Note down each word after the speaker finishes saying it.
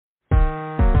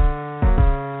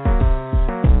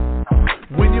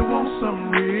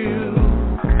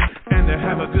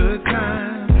a good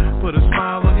time. Put a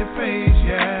smile on your face,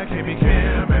 yeah. KB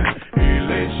Cam and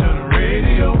Elation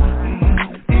Radio.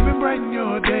 Even brighten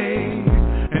your day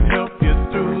and help you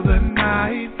through the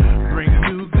night. Bring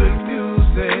you good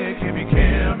music. KB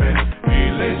Cam and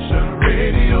Elation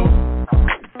Radio.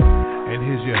 And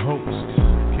here's your host,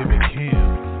 KB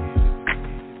Cam.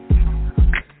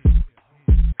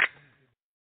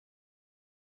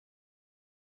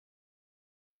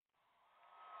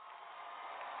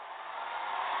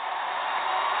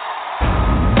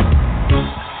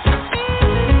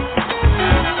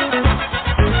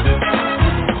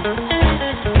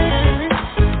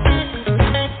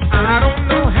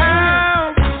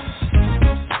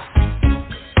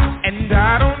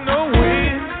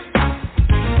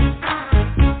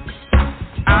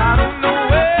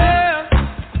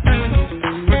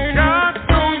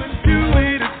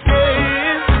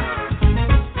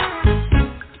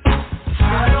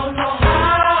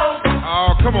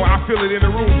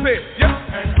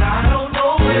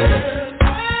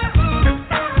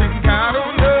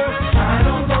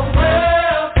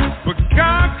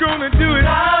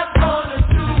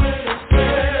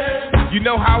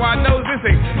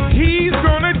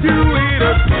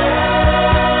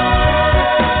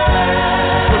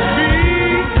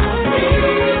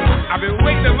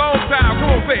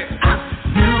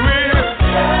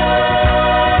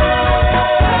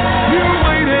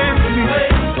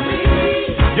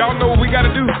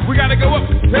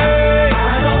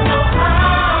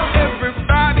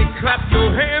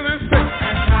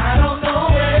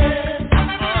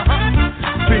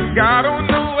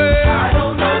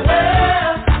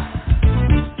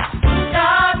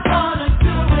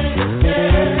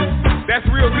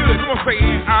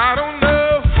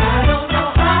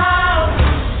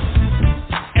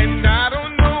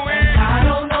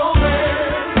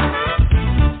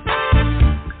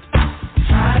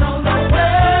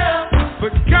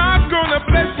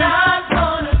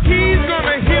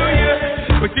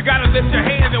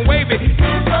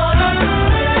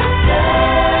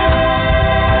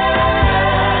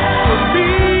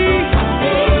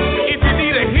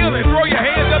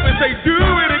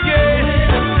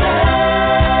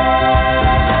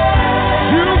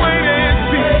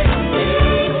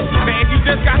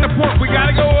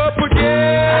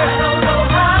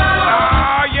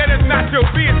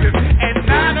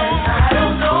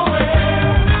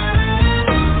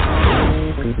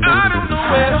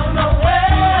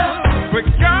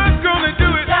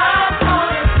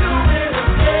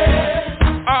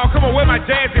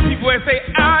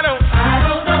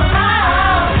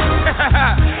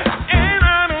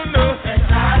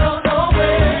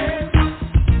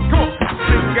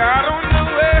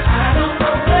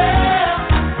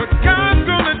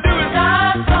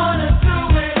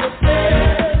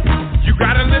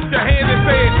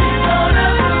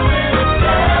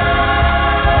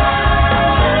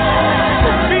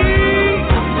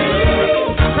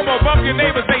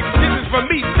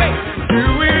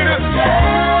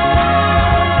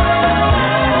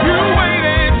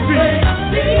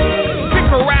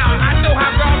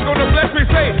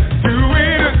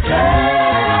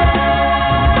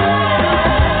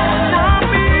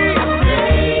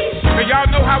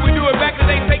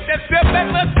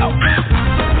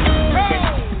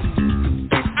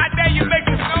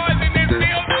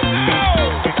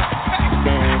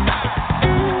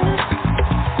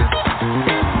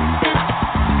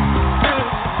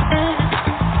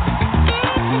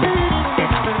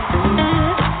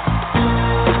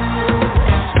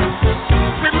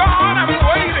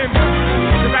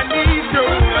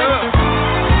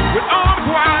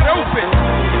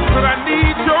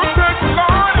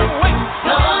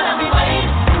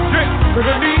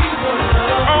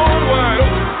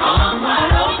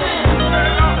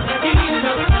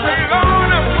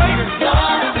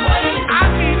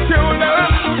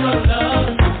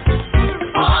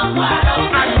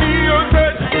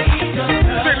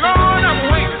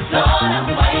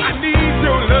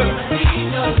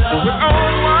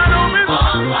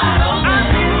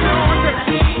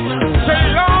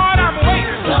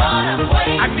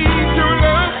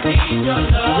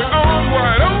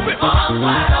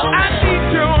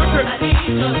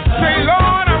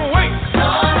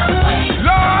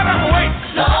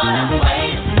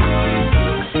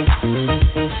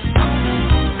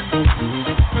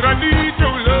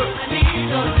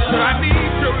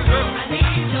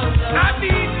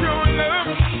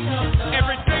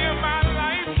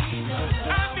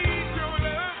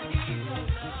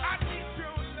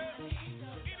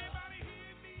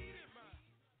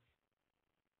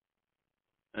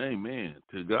 Amen.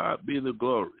 To God be the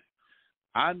glory.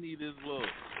 I need his love.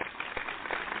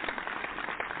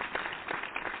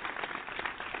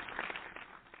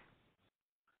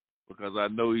 because I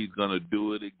know he's going to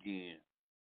do it again.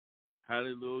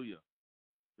 Hallelujah.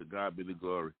 To God be the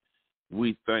glory.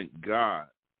 We thank God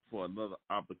for another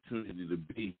opportunity to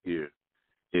be here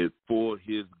for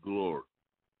his glory.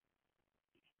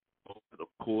 Of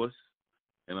course,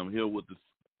 and I'm here with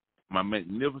my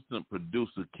magnificent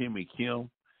producer, Kimmy Kim,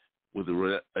 with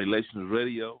the Relations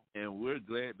Radio, and we're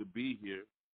glad to be here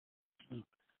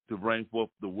to bring forth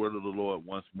the word of the Lord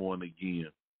once more and again.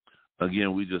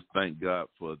 Again, we just thank God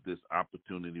for this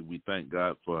opportunity. We thank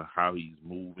God for how he's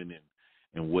moving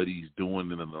and what he's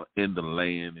doing in the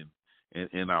land and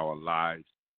in our lives.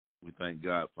 We thank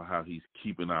God for how he's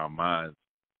keeping our minds,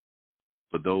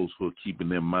 for those who are keeping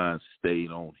their minds stayed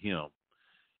on him.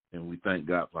 And we thank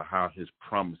God for how his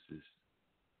promises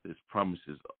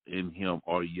in him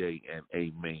are yea and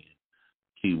amen.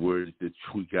 Key word is that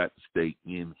we got to stay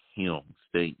in him.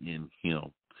 Stay in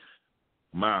him.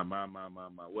 My.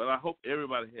 Well, I hope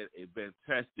everybody had a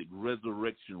fantastic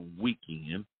Resurrection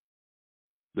weekend.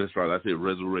 That's right, I said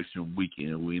Resurrection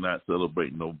weekend. We're not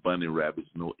celebrating no bunny rabbits,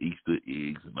 no Easter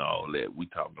eggs and all that. We're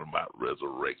talking about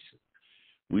resurrection.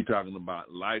 We're talking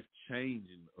about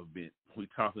life-changing event. We're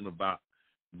talking about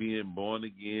being born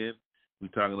again. We're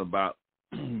talking about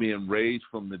being raised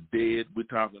from the dead. We're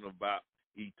talking about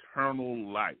eternal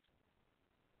life.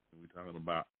 We're talking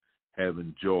about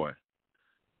having joy.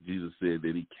 Jesus said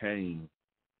that he came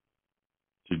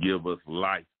to give us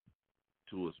life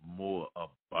to us more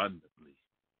abundantly.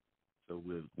 So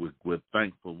we're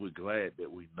thankful. We're glad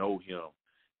that we know him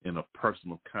in a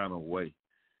personal kind of way.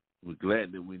 We're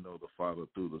glad that we know the Father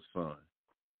through the Son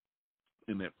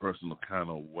in that personal kind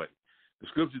of way. The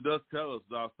scripture does tell us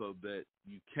also that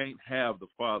you can't have the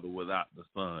Father without the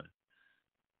Son.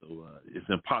 So it's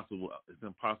impossible. It's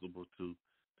impossible to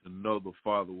know the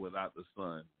Father without the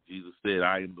Son. Jesus said,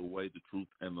 "I am the way, the truth,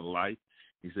 and the life."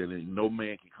 He said, "And no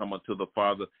man can come unto the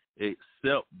Father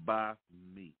except by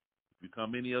me." If you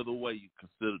come any other way, you're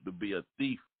considered to be a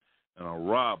thief and a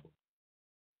robber.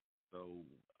 So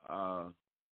I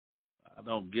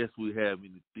don't guess we have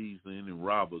any thieves or any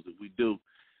robbers. If we do,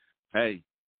 hey,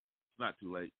 it's not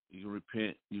too late. You can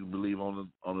repent. You can believe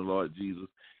on the Lord Jesus,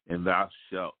 and thou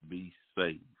shalt be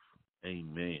saved.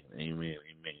 Amen. Amen.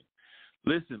 Amen.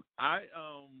 Listen, I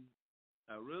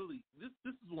really this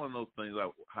is one of those things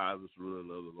how I just really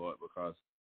love the Lord, because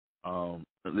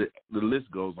the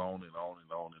list goes on and on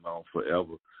and on and on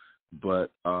forever.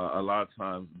 But a lot of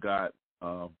times God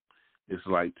it's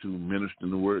like to minister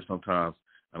in the word sometimes,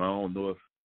 and I don't know if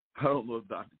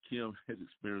Dr. Kim has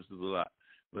experienced this a lot,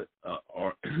 but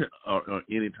or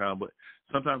any time, but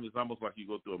sometimes it's almost like you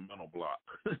go through a mental block.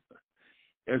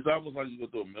 It's almost like you go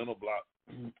through a mental block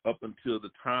up until the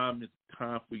time it's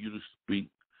time for you to speak,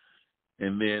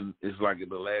 and then it's like at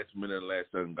the last minute,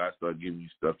 last second, God starts giving you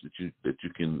stuff that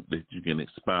you can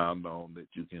expound on, that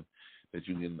you can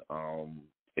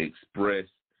express,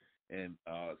 and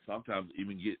sometimes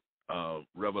even get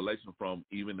revelation from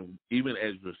even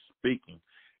as you're speaking.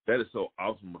 That is so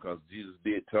awesome, because Jesus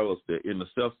did tell us that in the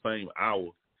self same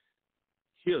hour,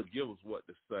 he'll give us what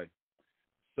to say.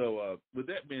 So with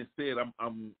that being said,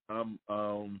 I'm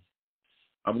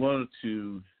going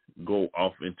to go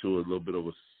off into a little bit of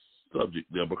a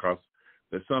subject there, because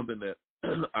there's something that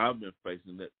I've been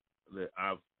facing that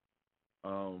I've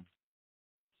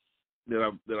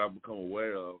become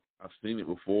aware of. I've seen it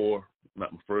before,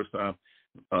 not my first time,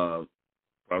 probably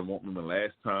won't be my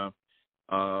last time,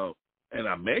 and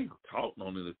I may have talked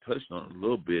on it or touched on it a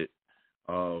little bit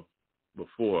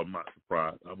before. I'm not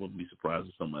surprised. I wouldn't be surprised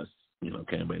if somebody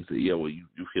came back and said, "Yeah, well, you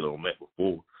hit on that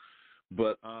before."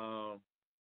 But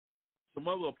some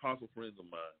other apostle friends of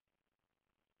mine,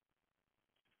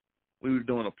 we were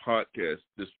doing a podcast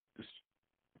this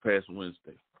past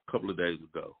Wednesday, a couple of days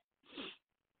ago,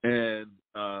 and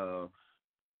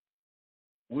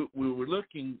we were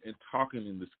looking and talking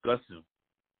and discussing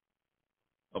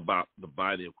about the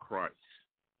body of Christ,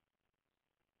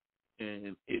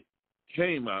 and it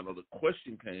came out, or the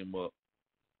question came up,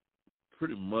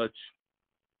 pretty much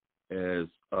as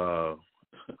are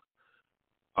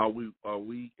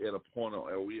we at a point, or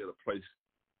are we at a place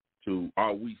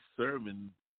are we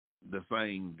serving the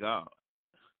same God?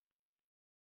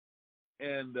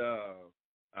 And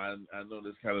I know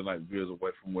this kind of like veers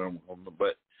away from where I'm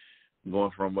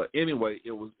going from, but anyway,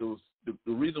 it was the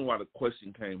reason why the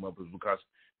question came up is because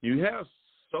you have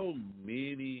so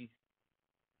many.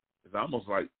 It's almost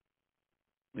like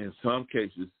in some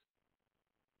cases,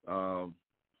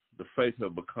 the faith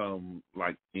have become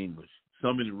like English.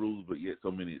 So many rules, but yet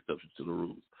so many exceptions to the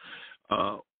rules.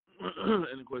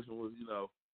 And the question was,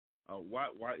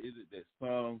 why is it that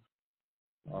some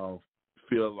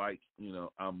feel like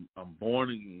I'm born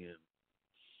again,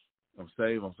 I'm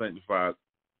saved, I'm sanctified,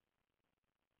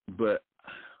 but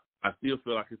I still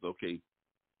feel like it's okay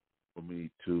for me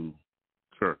to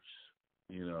curse.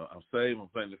 You know, I'm saved, I'm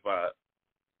sanctified,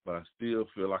 but I still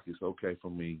feel like it's okay for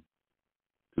me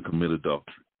to commit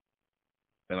adultery.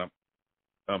 And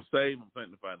I'm saved, I'm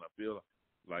sanctified, and I feel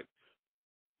like,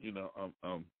 you know,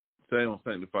 I'm saved, I'm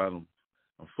sanctified, I'm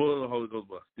full of the Holy Ghost,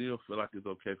 but I still feel like it's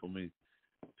okay for me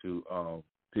to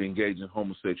engage in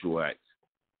homosexual acts.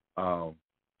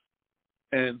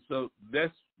 And so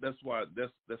that's why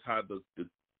that's how the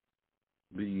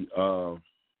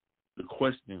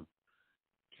question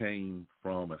came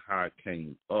from and how it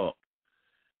came up.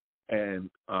 And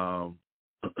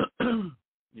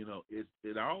you know, it's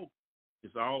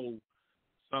all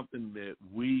something that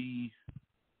we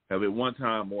have at one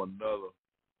time or another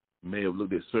may have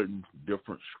looked at certain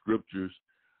different scriptures,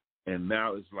 and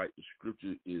now it's like the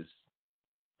scripture is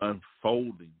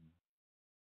unfolding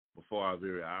before our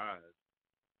very eyes,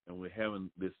 and we're having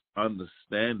this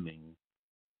understanding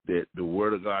that the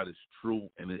Word of God is true,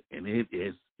 and it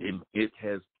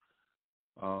has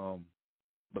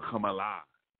become alive.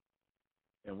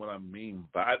 And what I mean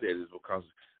by that is because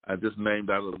I just named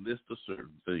out a list of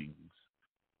certain things,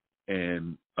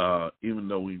 and even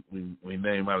though we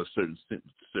name out a certain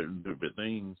different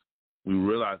things, we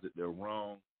realize that they're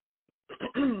wrong.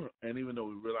 And even though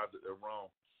we realize that they're wrong,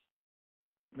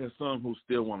 there's some who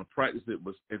still want to practice it,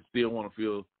 but and still want to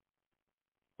feel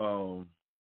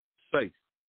safe.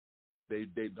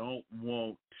 They don't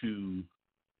want to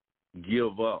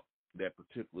give up that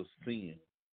particular sin.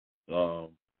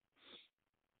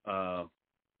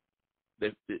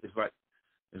 It's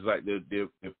like they're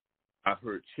I've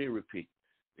heard cherry pick.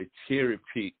 They cherry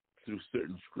pick through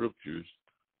certain scriptures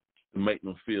to make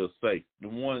them feel safe. The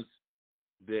ones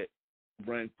that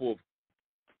bring forth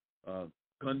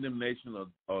condemnation,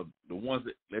 or the ones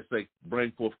that, let's say,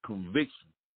 bring forth conviction,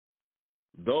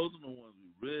 those are the ones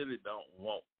we really don't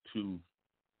want to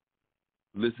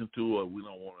listen to, or we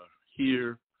don't want to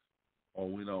hear, or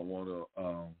we don't want to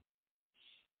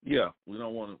we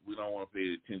don't want to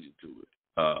pay attention to it.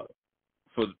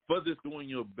 For this doing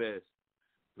your best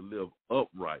to live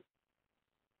upright,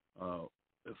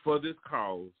 for this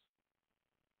cause,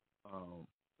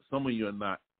 some of you are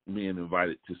not being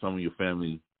invited to some of your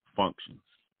family functions,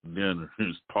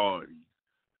 dinners, parties,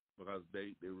 because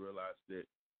they realize that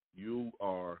you're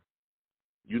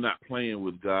not playing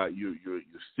with God. You're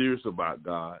serious about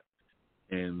God,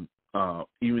 and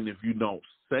even if you don't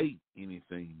say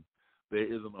anything, there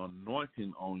is an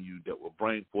anointing on you that will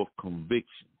bring forth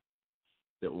conviction,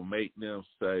 that will make them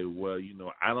say, well, you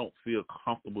know, I don't feel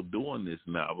comfortable doing this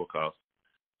now because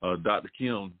Dr.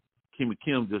 Kimmy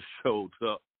Kim just showed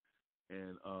up,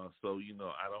 and so, you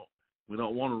know, we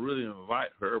don't want to really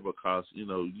invite her because, you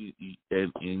know,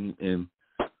 and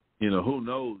you know, who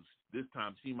knows, this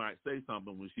time she might say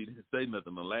something when she didn't say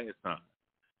nothing the last time.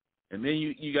 And then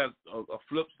you got a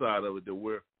flip side of it, that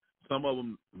where some of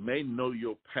them may know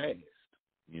your past.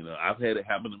 You know, I've had it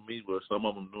happen to me where some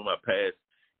of them knew my past.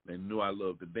 They knew I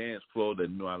loved the dance floor. They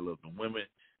knew I loved the women.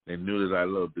 They knew that I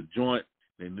loved the joint.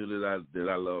 They knew that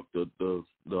I loved the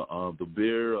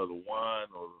beer or the wine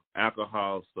or the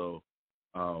alcohol. So,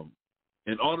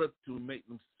 in order to make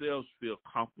themselves feel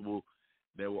comfortable,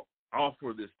 they will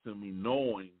offer this to me,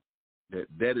 knowing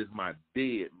that is my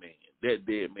dead man. That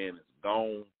dead man is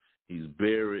gone. He's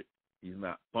buried. He's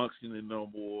not functioning no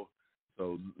more.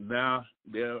 So now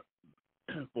they're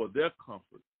for their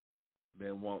comfort,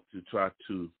 they want to try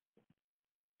to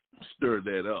stir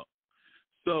that up.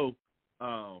 So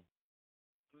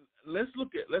let's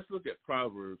look at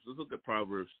Proverbs. Let's look at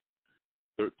Proverbs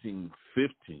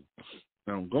 13:15.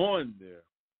 Now, I'm going there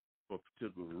for a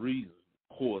particular reason.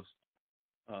 Of course,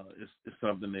 it's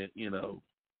something that, you know,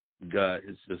 God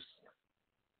is just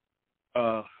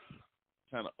kind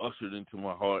of ushered into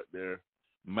my heart there,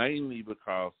 mainly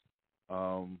because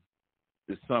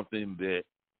it's something that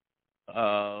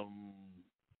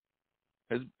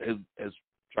has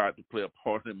tried to play a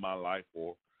part in my life,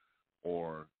 or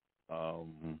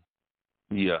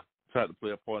tried to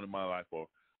play a part in my life, or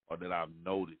that I've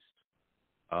noticed.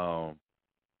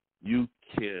 You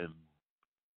can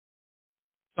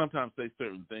sometimes say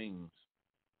certain things,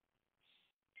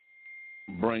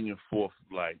 bringing forth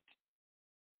like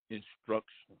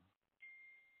instruction,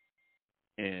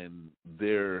 and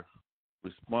their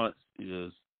response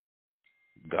is,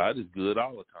 God is good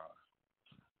all the time.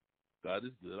 God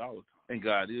is good all the time. And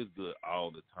God is good all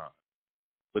the time.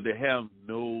 But they have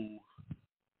no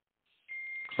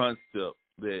concept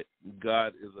that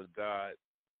God is a God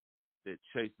that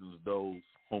chastens those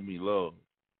whom he loves.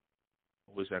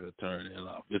 I wish I could turn it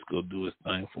off. It's going to do its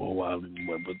thing for a while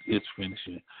anyway, but it's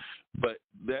finishing. But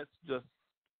that's just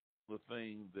the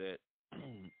thing that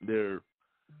they're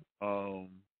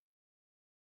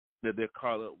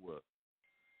caught up with.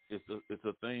 It's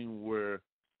a thing where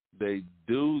they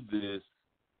do this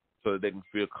so that they can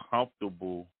feel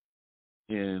comfortable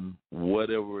in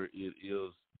whatever it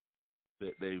is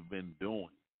that they've been doing.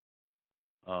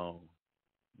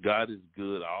 God is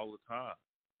good all the time.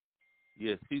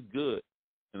 Yes, he's good.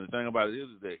 And the thing about it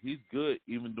is that he's good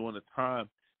even during the time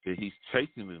that he's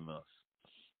chastening us.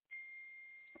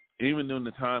 Even during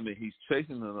the time that he's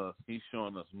chastening us, he's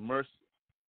showing us mercy.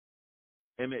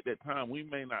 And at that time, we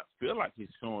may not feel like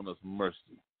he's showing us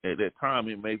mercy. At that time,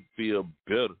 it may feel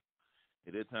bitter.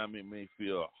 At that time, it may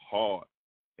feel hard.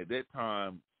 At that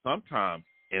time, sometimes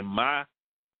in my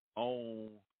own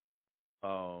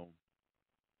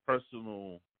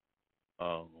personal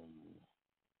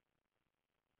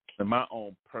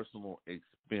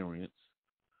experience,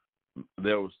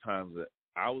 there was times that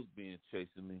I was being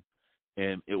chastened,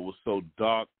 and it was so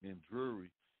dark and dreary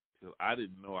because I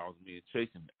didn't know I was being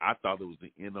chastened. I thought it was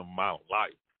the end of my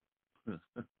life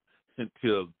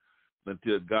until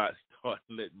God started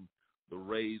letting the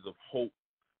rays of hope,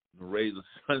 the rays of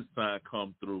sunshine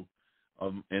come through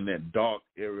in that dark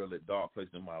area, that dark place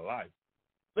in my life.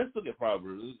 Let's look at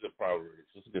Proverbs. Let's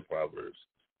look at Proverbs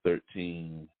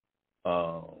 13.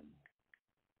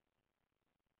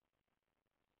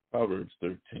 Proverbs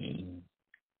 13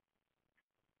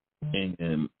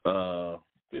 and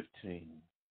 15.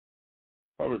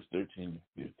 Proverbs 13 and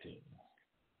 15.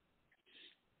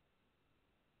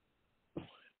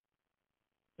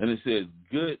 And it says,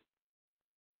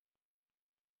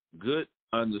 good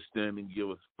understanding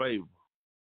giveth favor,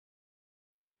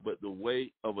 but the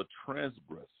way of a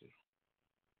transgressor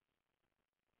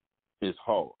is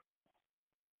hard.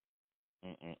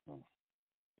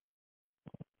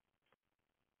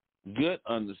 Good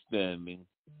understanding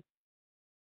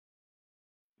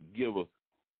giveth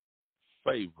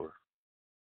favor,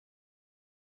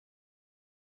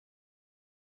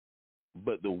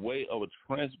 but the way of a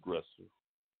transgressor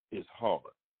is hard.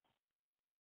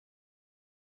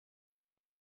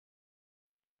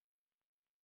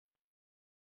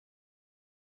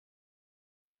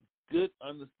 Good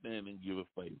understanding giveth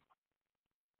favor.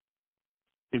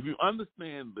 If you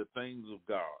understand the things of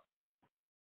God,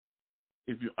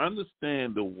 if you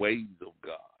understand the ways of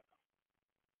God,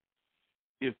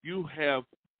 if you have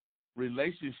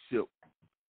relationship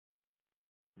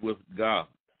with God,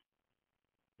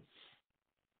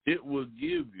 it will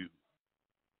give you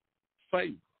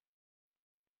favor.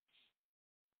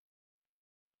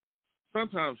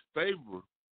 Sometimes favor,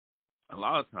 a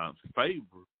lot of times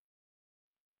favor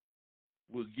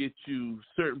will get you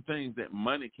certain things that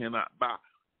money cannot buy.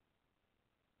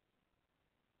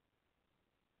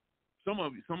 Some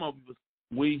of us,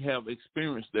 we have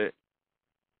experienced that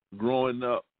growing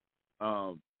up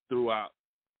throughout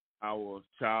our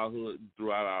childhood and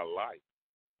throughout our life.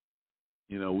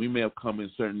 You know, we may have come in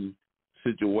certain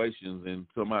situations and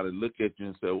somebody look at you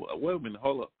and say, well, wait a minute,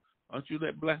 hold up. Aren't you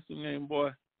that Blasting name boy?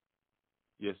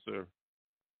 Yes, sir.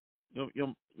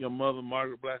 Your mother,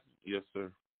 Margaret Blasting? Yes,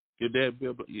 sir. Your dad,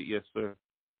 Bill? Yes, sir.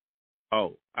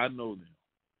 Oh, I know them.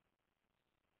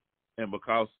 And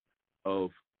because of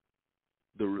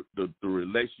the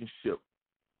relationship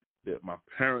that my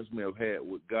parents may have had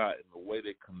with God and the way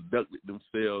they conducted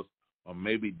themselves, or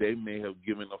maybe they may have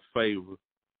given a favor,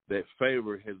 that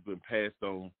favor has been passed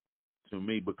on to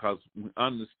me because we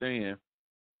understand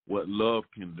what love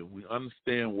can do. We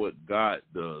understand what God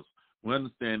does. We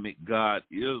understand that God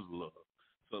is love.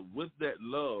 So with that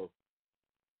love,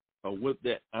 or with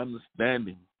that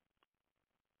understanding,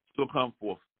 still come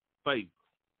forth favor.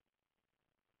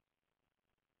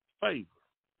 Favor.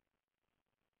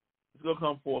 It's going to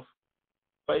come forth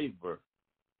favor.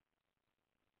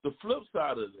 The flip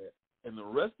side of that, and the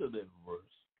rest of that verse,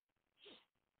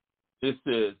 it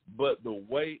says, but the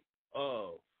way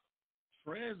of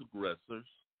transgressors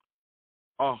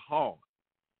are hard,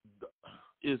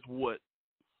 is what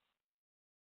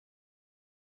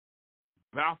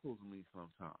baffles me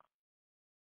sometimes.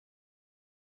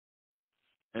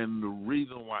 And the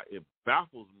reason why it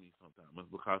baffles me sometimes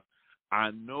is because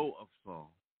I know of some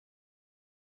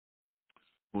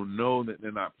who know that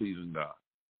they're not pleasing God,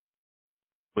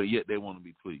 but yet they want to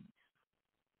be pleased.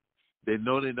 They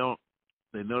know they don't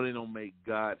make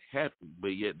God happy,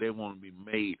 but yet they want to be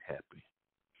made happy.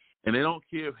 And they don't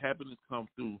care if happiness comes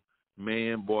through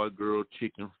man, boy, girl,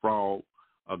 chicken, frog,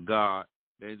 or God.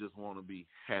 They just want to be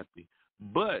happy.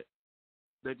 But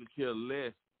they could care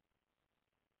less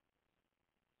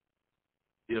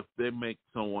if they make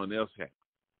someone else happy.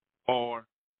 Or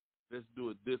let's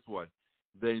do it this way.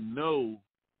 They know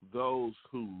those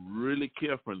who really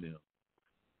care for them.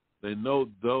 They know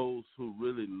those who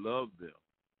really love them.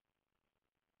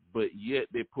 But yet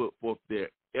they put forth their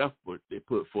effort, they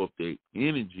put forth their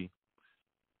energy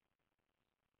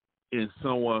in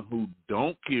someone who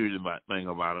don't care anything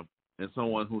about them, and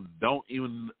someone who don't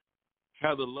even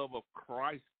have the love of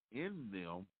Christ in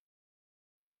them,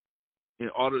 in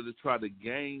order to try to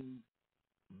gain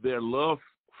their love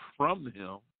from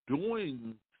him.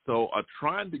 Doing so, or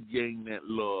trying to gain that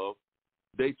love,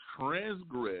 they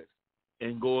transgress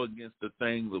and go against the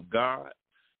things of God,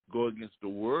 go against the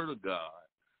word of God.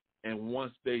 And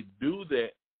once they do that,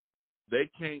 they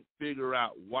can't figure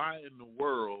out why in the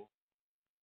world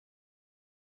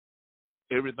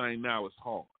everything now is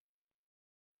hard.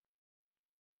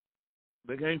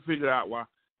 They can't figure out why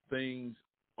things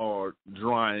are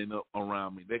drying up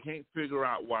around me. They can't figure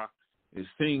out why it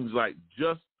seems like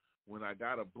just when I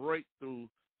got a breakthrough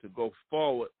to go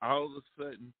forward, all of a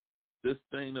sudden, this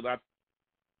thing that I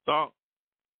thought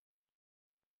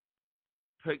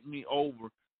take me over,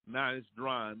 now it's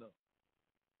drying up.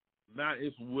 Now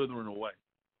it's withering away.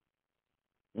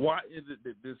 Why is it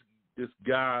that this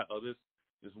guy or this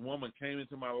woman came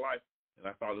into my life and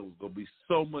I thought it was going to be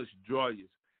so much joyous,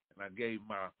 and I gave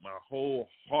my whole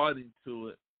heart into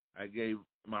it. I gave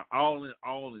my all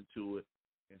into it.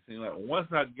 And it seemed like once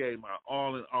I gave my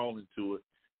all into it,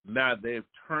 now they've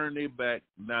turned their back.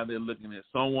 Now they're looking at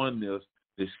someone else.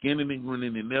 They're skinning and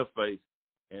grinning in their face,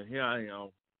 and here I am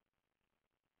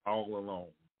all alone.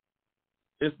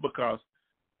 It's because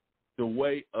the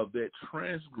way of that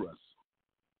transgressor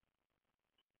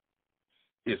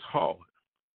is hard.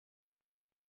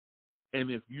 And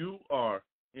if you are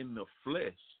in the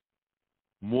flesh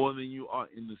more than you are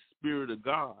in the Spirit of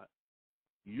God,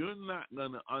 you're not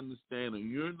going to understand, or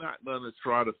you're not going to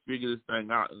try to figure this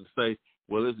thing out and say,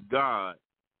 well, it's God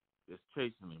that's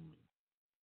chastening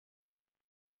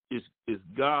me. It's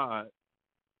God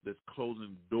that's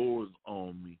closing doors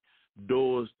on me,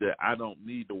 doors that I don't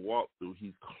need to walk through.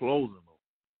 He's closing them.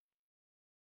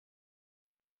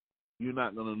 You're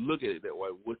not going to look at it that way.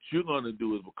 What you're going to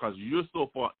do is, because you're so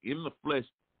far in the flesh,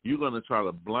 you're going to try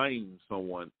to blame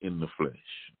someone in the flesh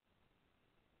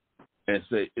and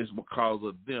say it's because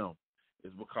of them.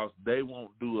 It's because they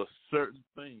won't do a certain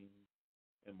thing,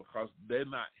 and because they're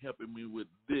not helping me with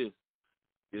this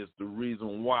is the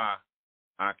reason why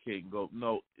I can't go.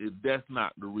 No, that's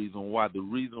not the reason why. The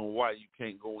reason why you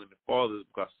can't go any farther is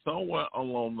because somewhere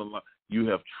along the line you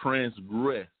have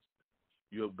transgressed.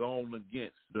 You have gone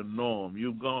against the norm.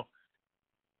 You've gone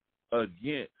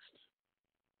against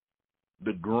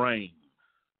the grain.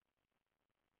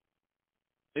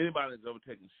 Anybody that's ever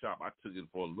taken shop, I took it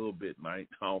for a little bit, and I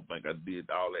don't think I did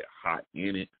all that hot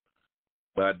in it.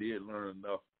 But I did learn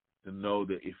enough to know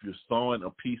that if you're sawing a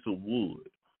piece of wood,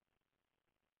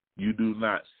 you do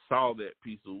not saw that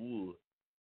piece of wood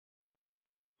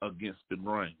against the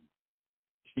grain.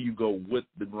 You go with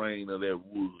the grain of that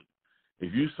wood.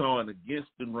 If you're sawing against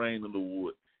the grain of the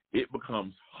wood, it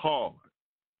becomes hard.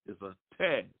 It's a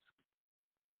task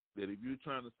that if you're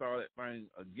trying to saw that thing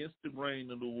against the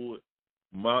grain of the wood,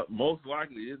 most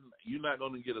likely you're not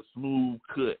going to get a smooth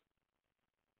cut.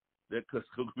 That cut's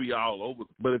going to be all over.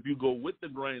 But if you go with the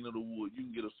grain of the wood, you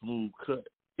can get a smooth cut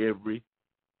every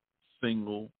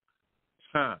single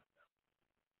time.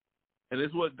 And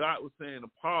it's what God was saying to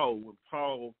Paul when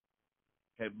Paul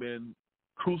had been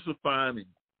crucifying and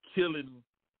killing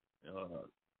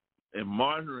and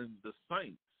martyring the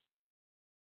saints.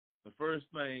 The first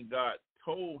thing God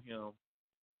told him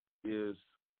is,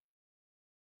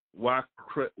 why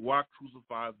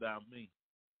crucify thou me?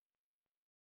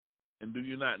 And do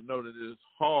you not know that it is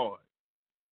hard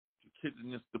to kick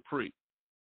against the prick?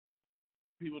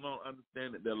 People don't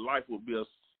understand that their life will be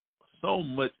so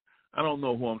much. I don't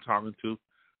know who I'm talking to,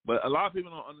 but a lot of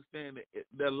people don't understand that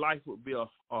their life would be a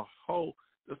whole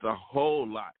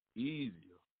lot easier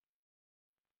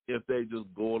if they just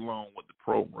go along with the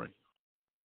program.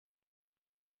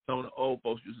 Some of the old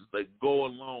folks used to say, go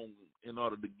along in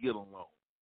order to get along,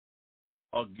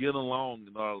 or get along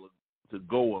in order to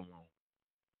go along.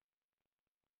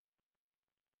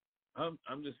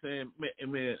 I'm just saying,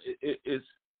 man, it's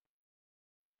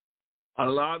a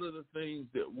lot of the things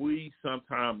that we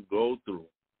sometimes go through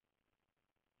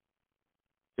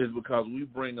is because we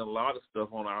bring a lot of stuff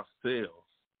on ourselves,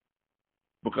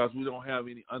 because we don't have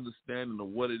any understanding of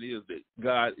what it is that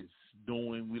God is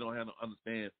doing. We don't have no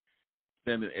understanding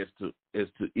as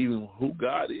to even who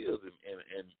God is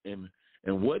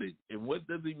and what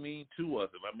does He mean to us.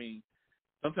 And I mean,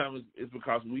 sometimes it's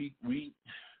because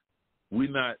we're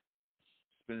not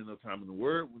spending enough time in the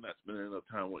Word. We're not spending enough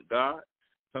time with God.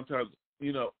 Sometimes,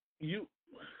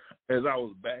 as I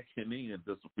was backing in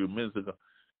just a few minutes ago,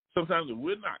 sometimes if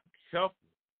we're not careful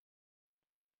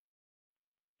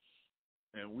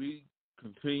and we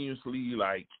continuously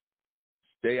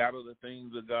stay out of the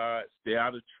things of God, stay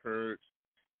out of church,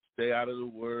 stay out of the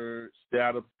Word, stay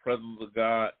out of the presence of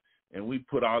God, and we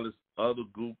put all this other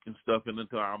gook and stuff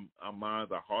into our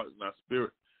minds, our hearts, and our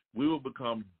spirit, we will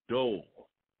become dull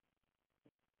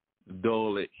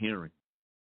at hearing.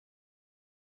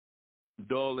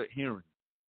 Dull at hearing.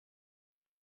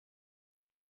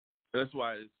 That's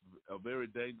why it's a very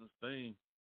dangerous thing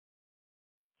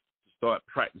to start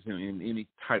practicing in any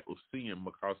type of sin,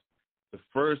 because the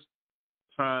first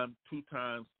time, 2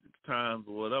 times, 6 times,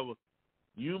 or whatever,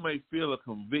 you may feel a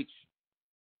conviction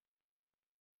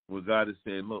where God is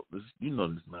saying, look, this is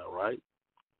not right.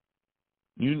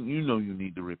 You know you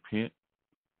need to repent.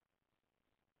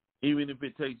 Even if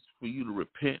it takes for you to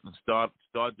repent and start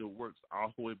your works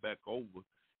all the way back over,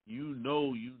 you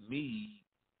know you need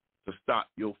to stop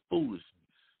your foolishness.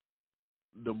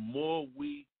 The more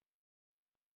we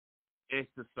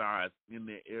exercise in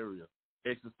that area,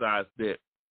 exercise that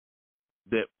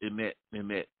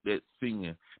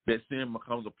sin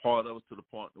becomes a part of us to the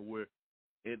point where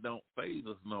it don't faze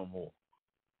us no more.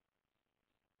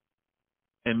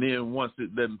 And then once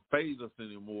it doesn't faze us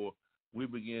anymore, we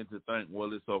begin to think,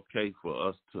 well, it's okay for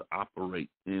us to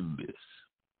operate in this.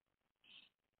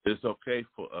 It's okay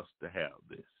for us to have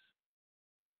this.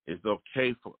 It's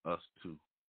okay for us to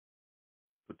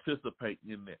participate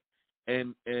in that.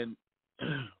 And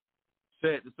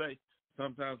sad to say,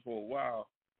 sometimes for a while,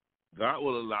 God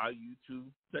will allow you to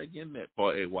take in that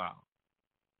for a while.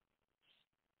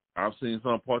 I've seen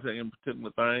some partake in a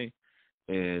particular thing,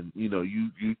 and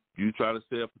you try to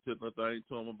say a particular thing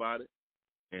to them about it,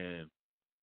 and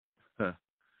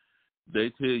they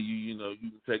tell you, you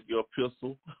can take your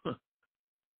epistle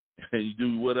and you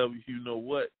do whatever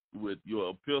what with your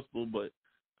epistle, but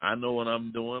I know what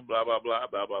I'm doing, blah, blah, blah,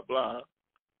 blah, blah, blah,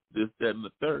 this, that, and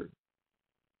the third.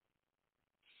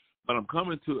 But I'm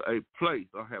coming to a place,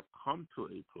 or have come to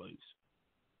a place,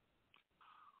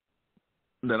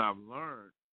 that I've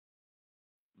learned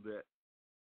that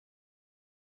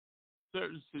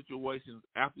certain situations,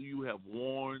 after you have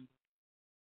warned,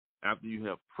 after you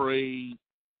have prayed,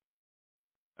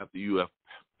 after you have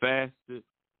fasted,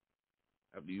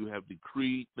 after you have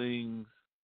decreed things,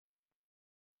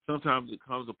 sometimes it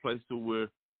comes a place to where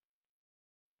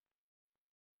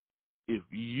if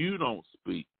you don't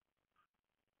speak,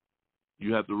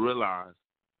 you have to realize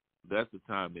that's the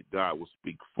time that God will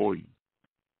speak for you.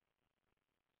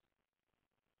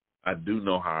 I do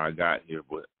know how I got here,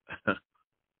 but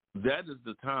that is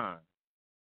the time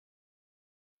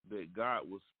that God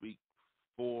will speak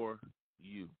for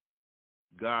you.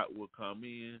 God will come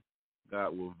in,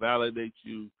 God will validate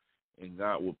you, and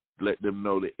God will let them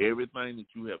know that everything that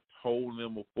you have told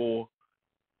them before,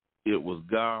 it was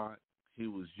God. He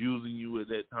was using you at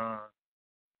that time,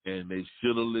 and they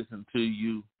should have listened to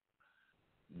you.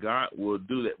 God will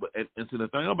do that. But and so the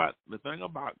thing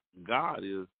about God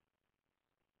is,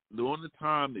 during the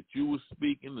time that you were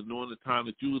speaking, and during the time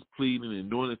that you was pleading, and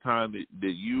during the time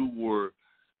that you were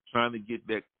trying to get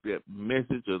that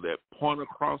message or that point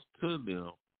across to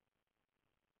them,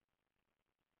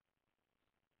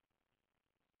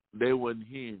 they wasn't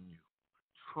hearing you,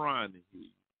 trying to hear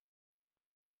you.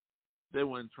 They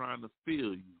weren't trying to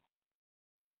feel you.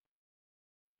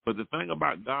 But the thing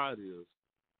about God is,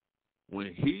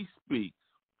 when He speaks,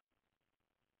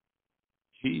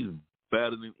 He's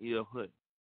better than ear hurting.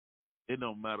 It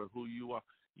don't matter who you are.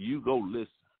 You go listen.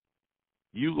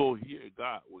 You go hear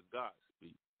God when God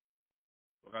speaks.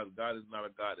 Because God is not a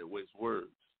God that wastes words.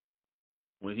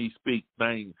 When He speaks,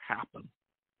 things happen.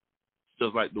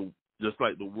 Just like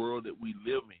the world that we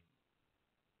live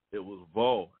in, it was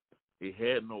void. It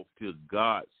had no fear.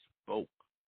 God spoke.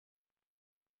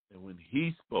 And when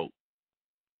He spoke,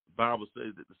 the Bible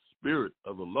says that the Spirit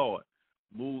of the Lord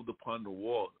moved upon the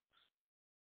waters,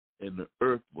 and the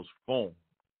earth was formed.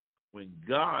 When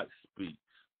God speaks,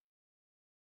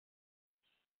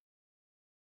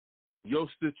 your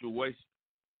situation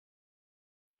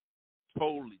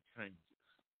totally changes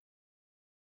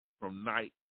from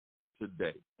night to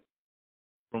day,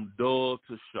 from dull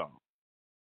to sharp.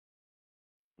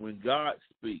 When God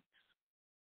speaks,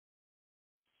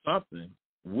 something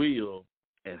will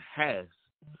and has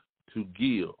to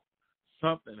give.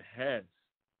 Something has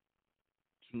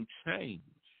to change.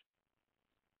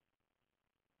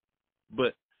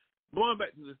 But going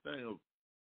back to this thing of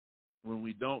when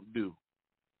we don't do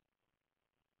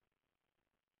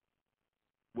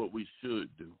what we should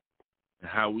do, and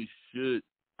how we should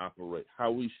operate,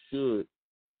 how we should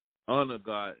honor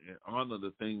God and honor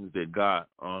the things that God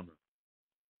honors.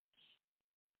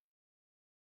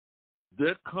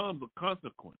 There comes a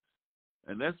consequence,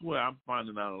 and that's where I'm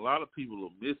finding out a lot of people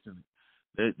are missing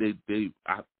it.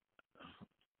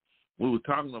 We were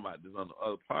talking about this on the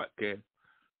other podcast.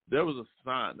 There was a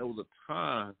sign. There was a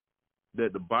time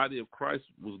that the body of Christ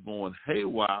was going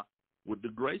haywire with the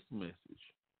grace message.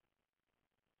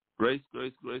 Grace,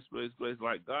 grace, grace, grace, grace.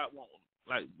 Like God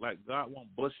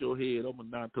won't bust your head up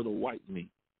and down to the white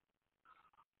meat.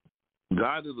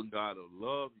 God is a God of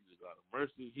love. He's a God of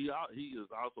mercy. He is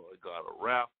also a God of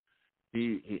wrath.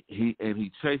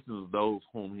 He chastens those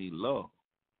whom He loves.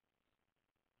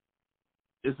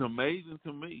 It's amazing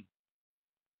to me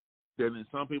that in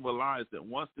some people's lives that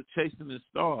once the chastening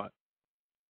starts,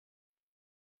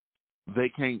 they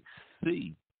can't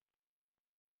see.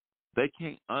 They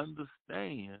can't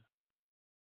understand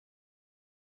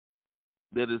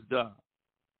that it's God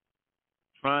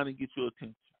trying to get your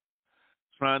attention,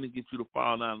 trying to get you to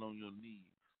fall down on your knees,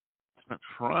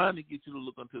 trying to get you to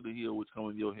look unto the hill which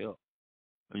comes your help,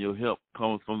 and your help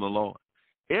comes from the Lord.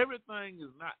 Everything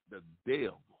is not the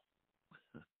devil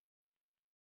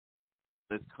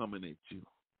that's coming at you.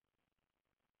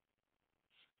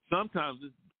 Sometimes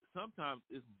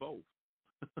it's both.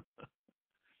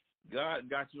 God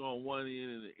got you on one end,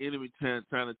 and the enemy trying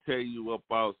to tear you up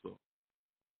also,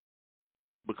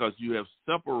 because you have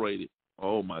separated.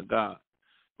 Oh my God!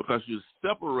 Because you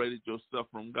separated yourself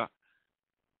from God.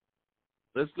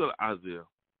 Let's go to Isaiah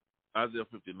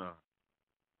 59.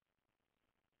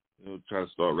 We'll try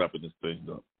to start wrapping this thing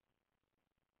up.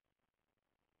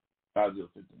 Isaiah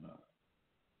 59.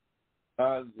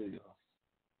 Isaiah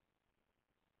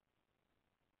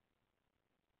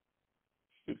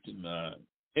 59.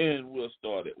 And we'll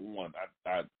start at 1.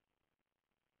 I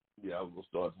was going to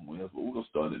start somewhere else, but we're going to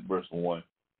start at verse 1.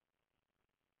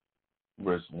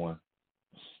 Verse 1.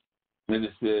 And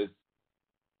it says,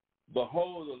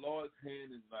 Behold, the Lord's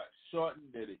hand is not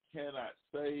shortened that it cannot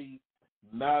save,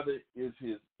 neither is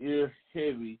his ear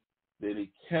heavy that it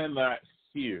cannot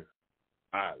hear.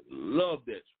 I love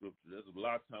that scripture. There's a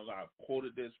lot of times I've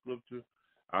quoted that scripture.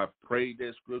 I've prayed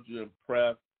that scripture in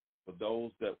prayer for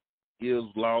those that is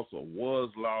lost or was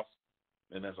lost.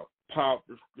 And that's a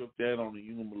powerful scripture. That only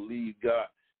you can believe God,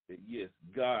 that yes,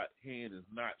 God's hand is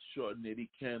not shortened that he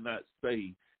cannot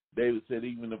save. David said,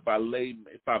 even if I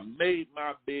made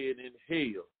my bed in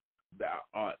hell, thou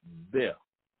art there.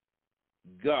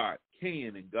 God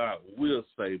can and God will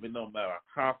save. It no matter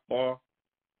how far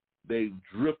they've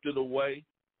drifted away.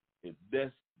 If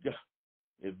that's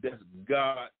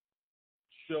God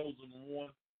chosen one,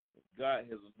 if God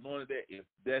has anointed that, if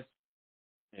that's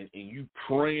and you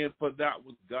praying for that,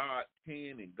 what God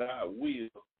can and God will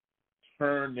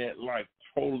turn that life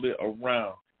totally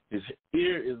around. His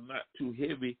ear is not too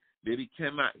heavy that he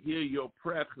cannot hear your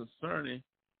prayer concerning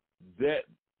that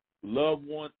loved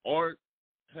one. Or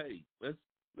hey, let's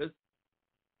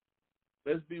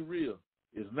be real.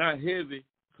 It's not heavy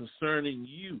concerning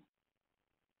you,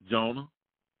 Jonah.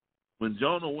 When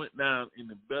Jonah went down in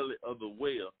the belly of the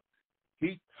whale,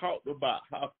 he talked about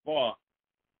how far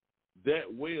that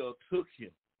whale took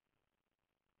him.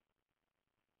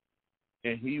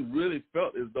 And he really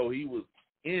felt as though he was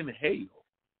in hell.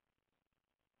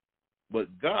 But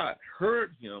God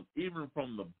heard him even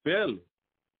from the belly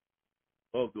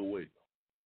of the whale.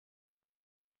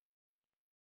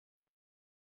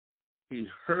 He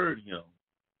heard him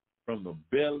from the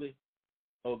belly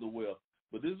of the whale.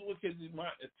 But this is what catches my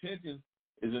attention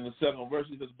is in the 2nd verse.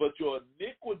 He says, but your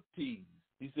iniquities,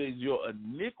 he says, your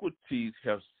iniquities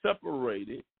have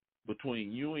separated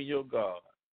between you and your God,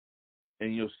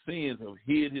 and your sins have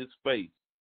hid his face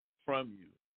from you,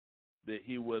 that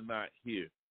he will not hear.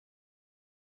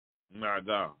 My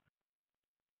God.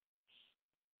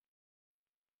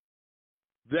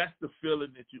 That's the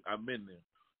feeling that I'm in there.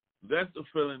 That's the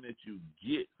feeling that you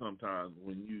get sometimes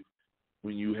when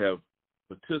you have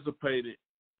participated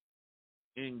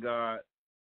in God,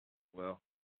 well,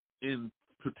 in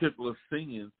particular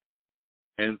sins,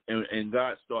 and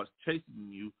God starts chasing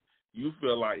you. You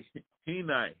feel like he's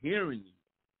not hearing you.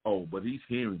 Oh, but he's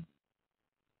hearing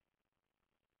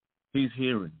you. He's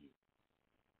hearing you.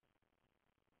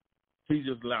 He's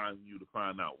just allowing you to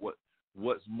find out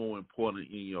what's more important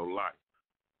in your life.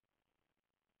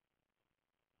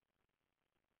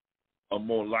 Or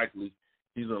more likely,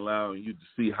 he's allowing you to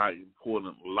see how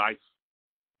important life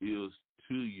is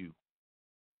to you,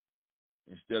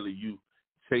 instead of you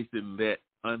chasing that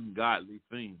ungodly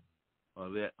thing or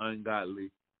that ungodly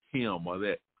him or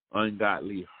that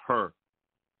ungodly her.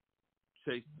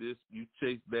 chase this, you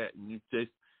chase that, and you chase,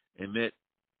 and that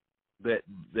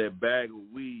bag of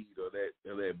weed or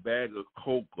that bag of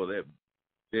coke or that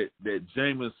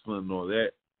Jameson or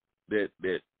that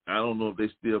I don't know if they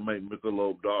still make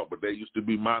Michelob Dark, but that used to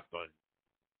be my thing.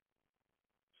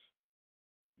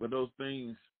 But those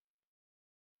things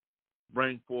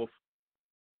bring forth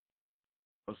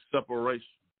a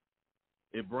separation.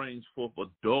 It brings forth a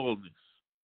dullness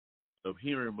of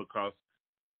hearing because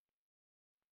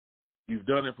you've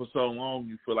done it for so long,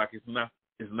 you feel like it's not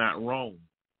wrong.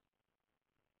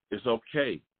 It's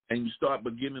okay. And you start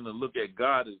beginning to look at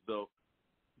God as though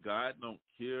God don't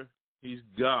care. He's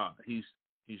God. He's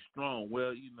strong.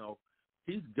 Well,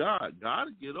 He's God. God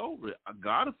will get over it.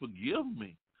 God will forgive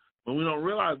me. But we don't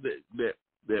realize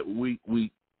that we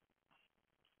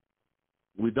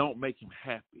don't make Him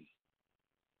happy.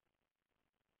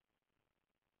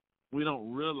 We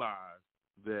don't realize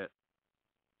that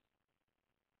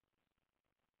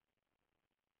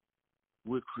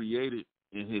we're created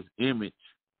in His image,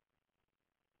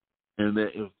 and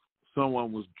that if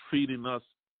someone was treating us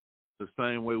the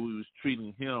same way we was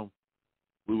treating Him,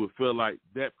 we would feel like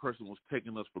that person was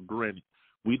taking us for granted.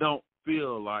 We don't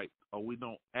feel like, or we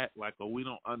don't act like, or we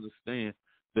don't understand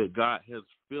that God has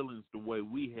feelings the way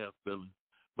we have feelings.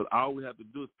 But all we have to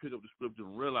do is pick up the scripture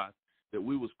and realize that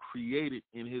we was created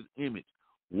in His image.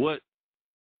 What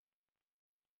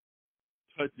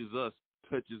touches us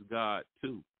touches God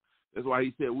too. That's why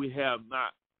He said we have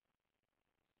not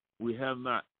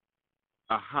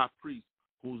a high priest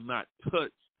who's not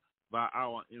touched by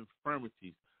our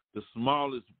infirmities. The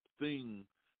smallest thing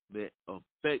that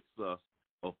affects us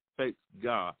affects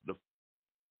God. The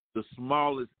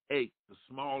smallest ache, the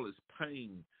smallest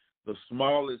pain, the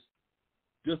smallest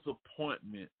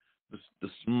disappointment, the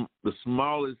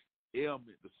smallest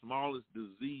ailment, the smallest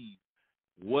disease,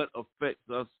 what affects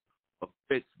us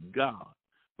affects God.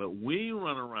 But we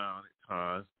run around at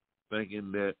times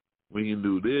thinking that we can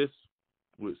do this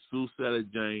with Sue, Sally,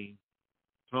 Jane,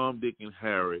 Tom, Dick, and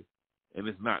Harry, and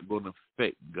it's not going to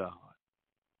affect God.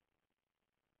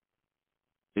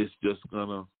 It's just going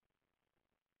to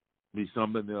be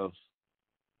something else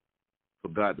for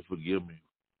God to forgive me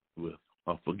with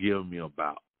or forgive me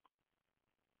about.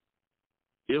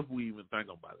 If we even think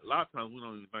about it. A lot of times we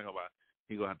don't even think about it.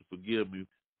 He's going to have to forgive me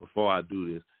before I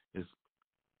do this. It's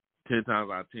 10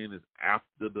 times out of 10 is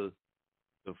after the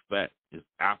fact. It's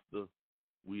after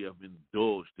we have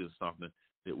indulged in something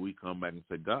that we come back and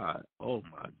say, God, oh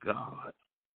my God,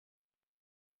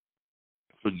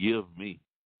 forgive me.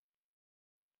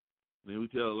 Then we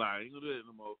tell a lie, I ain't going to do it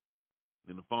no more.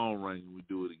 Then the phone rings and we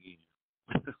do it again.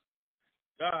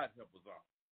 God help us all.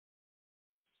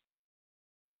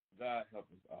 God help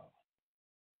us all.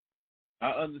 I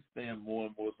understand more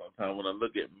and more sometimes when I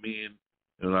look at men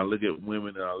and I look at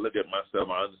women and I look at myself,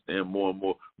 I understand more and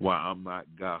more why I'm not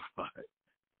God.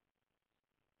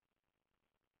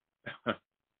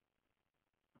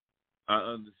 I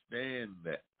understand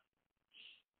that.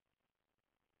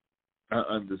 I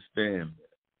understand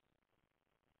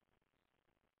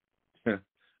that.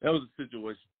 That was a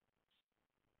situation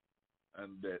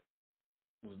and that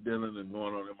was dealing and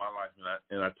going on in my life,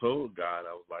 and I told God,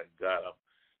 I was like, God,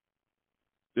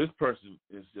 this person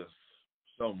is just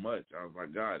so much. I was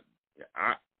like, God,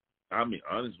 I'll be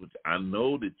honest with you. I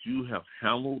know that you have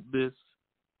handled this,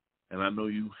 and I know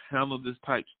you handle this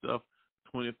type stuff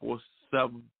 24/7,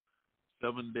 7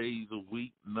 days a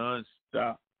week,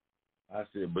 nonstop. I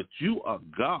said, but you are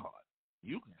God.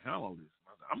 You can handle this.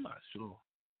 I said, I'm not sure.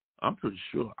 I'm pretty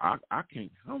sure I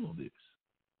can't handle this.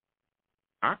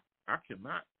 I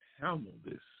cannot handle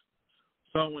this.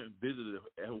 So I went and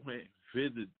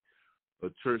visited a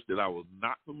church that I was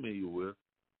not familiar with,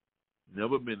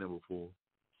 never been there before.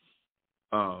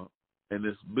 And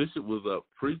this bishop was up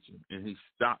preaching, and he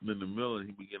stopped in the middle and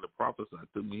he began to prophesy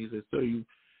to me. He said, "Sir,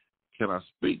 can I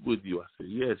speak with you?" I said,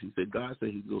 "Yes." He said, "God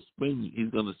said He's going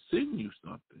to send you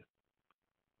something."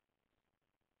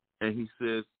 And he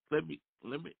says, "Let me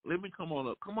come on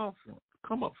up. Come up front."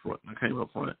 And I came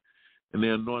up front, and they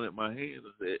anointed my hands.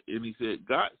 And he said,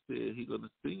 "God said He's going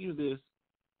to send you this,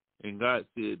 and God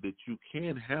said that you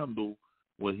can handle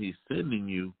what He's sending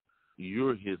you.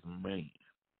 You're His man."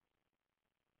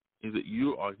 He said,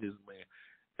 "You are His man,"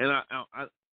 and I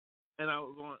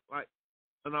was on like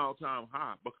an all-time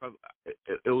high because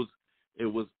it was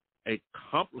a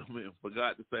compliment for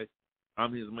God to say,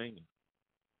 "I'm His man,"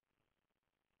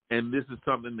 and this is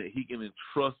something that He can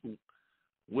entrust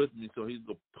with me. So He's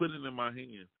gonna put it in my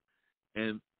hands,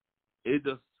 and it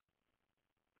just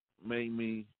made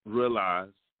me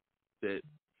realize that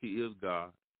He is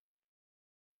God,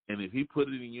 and if He put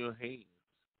it in your hands,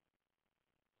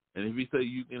 And if he say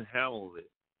you can handle it,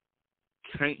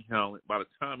 can't handle it, by the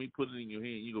time he put it in your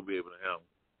hand, you're going to be able to handle it.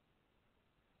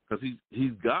 Because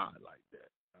he's God like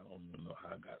that. I don't even know how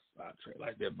I got sidetracked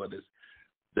like that, but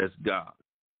that's God.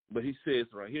 But he says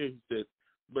right here, he says,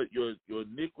 but your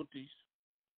iniquities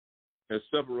have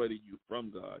separated you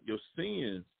from God. Your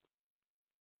sins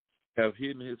have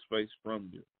hidden his face from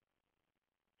you,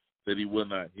 that he will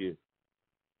not hear.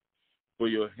 For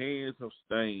your hands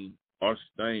are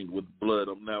stained with blood.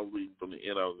 I'm now reading from the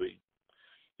NIV.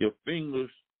 Your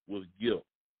fingers with guilt.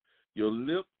 Your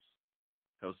lips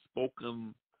have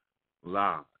spoken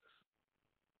lies.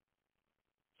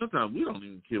 Sometimes we don't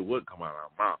even care what comes out of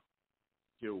our mouth.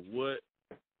 Care what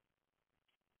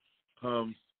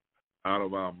comes out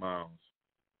of our mouths.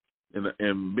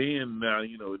 And being now,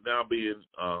 being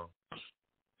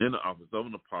in the office of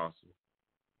an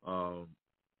apostle,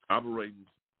 operating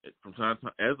from time to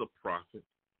time as a prophet,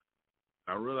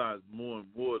 I realize more and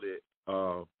more that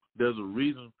there's a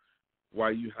reason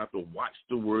why you have to watch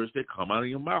the words that come out of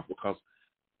your mouth, because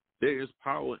there is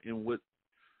power in what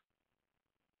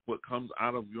comes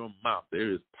out of your mouth.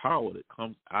 There is power that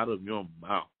comes out of your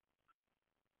mouth.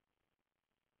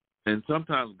 And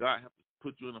sometimes God has to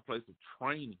put you in a place of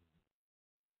training,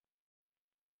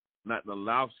 not to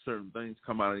allow certain things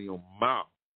come out of your mouth,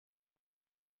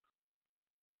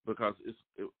 because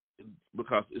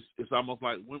it's almost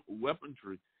like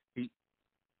weaponry.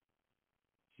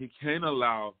 He can't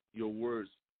allow your words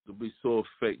to be so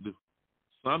effective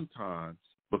sometimes,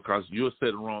 because you'll say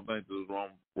the wrong thing to the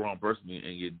wrong person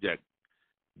and you jack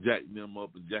them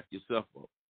up and jack yourself up.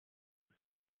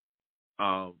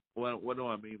 What do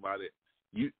I mean by that?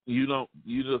 You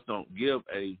just don't give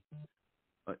a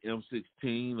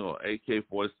M16 or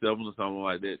AK-47 or something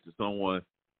like that to someone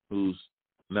who's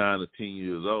 9 or 10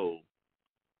 years old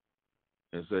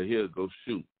and say, "Here, go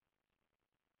shoot."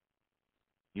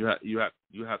 You have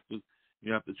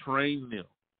to train them.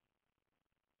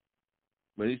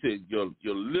 But he said,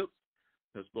 your lips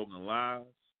have spoken lies,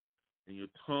 and your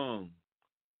tongue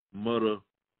mutter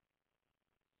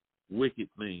wicked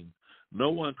things. No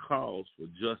one calls for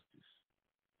justice,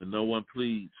 and no one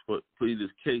pleads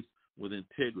his case with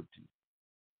integrity.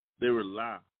 They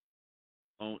rely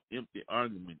on empty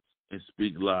arguments and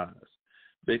speak lies.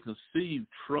 They conceive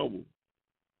trouble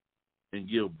and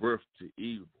give birth to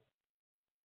evil.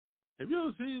 Have you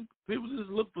ever seen people just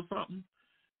look for something?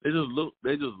 They just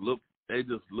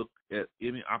look at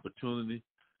any opportunity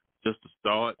just to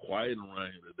start quiet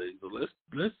around here today. So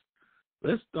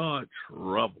let's start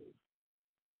trouble.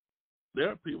 There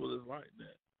are people that's like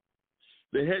that.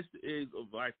 They hatch the eggs of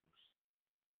vipers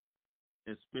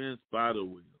and spin spider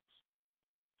webs,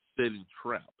 setting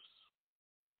traps.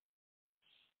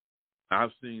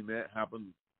 I've seen that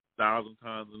happen 1,000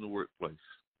 times in the workplace.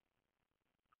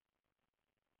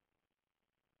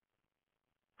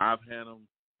 I've had them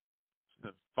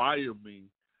fire me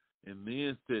and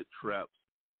then set traps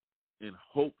in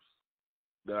hopes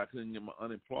that I couldn't get my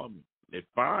unemployment. They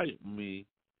fired me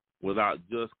without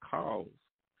just cause.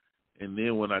 And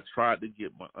then when I tried to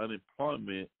get my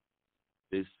unemployment,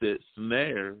 they set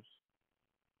snares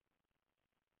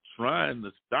trying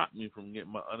to stop me from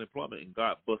getting my unemployment, and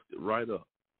God busted right up.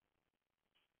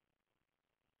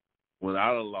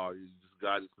 Without a lawyer,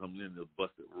 God just comes in and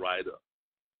bust it right up.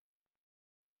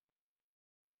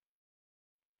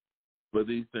 But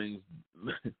these things,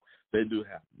 they do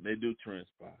happen. They do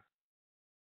transpire.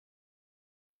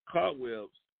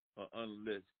 Cobwebs are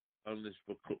unleashed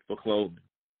for clothing.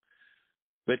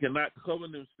 They cannot cover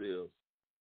themselves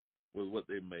with what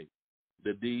they make.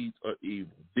 The deeds are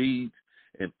evil. Deeds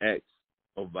and acts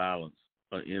of violence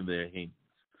are in their hands.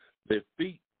 Their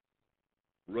feet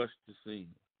rush to sin,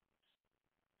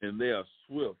 and they are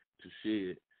swift to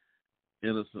shed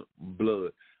innocent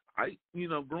blood.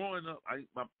 Growing up,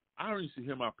 I used to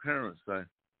hear my parents say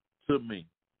to me,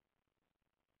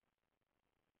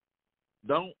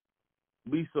 "Don't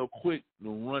be so quick to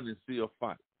run and see a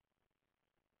fight."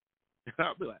 And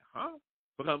I'll be like, "Huh?"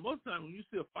 Because most of the time when you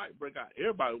see a fight break out,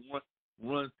 everybody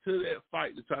runs to that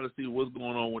fight to try to see what's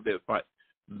going on with that fight.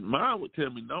 Mine would tell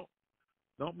me,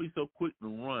 don't be so quick to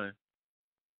run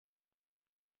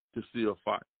to see a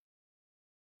fight.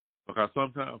 Because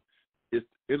sometimes it's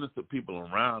innocent people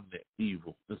around that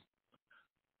evil. A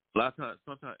lot of times,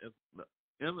 sometimes it's the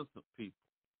innocent people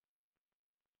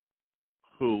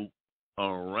who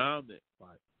are around that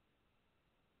fight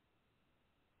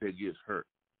that gets hurt.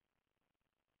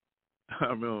 I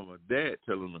remember my dad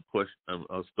telling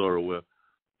a story where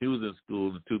he was in school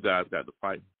and the two guys got to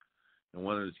fighting, and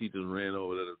one of the teachers ran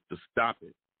over there to stop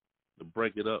it, to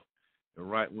break it up. And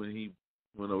right when he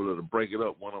went over there to break it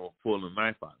up, one of them pulled a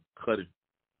knife out and cut him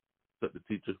cut the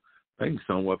teacher, I think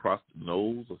somewhere across the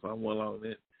nose or somewhere along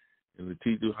that. And the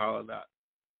teacher hollered out,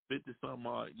 50-some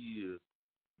odd years,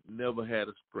 never had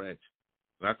a scratch.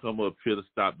 And I come up here to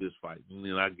stop this fight, and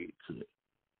then I get to it.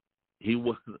 He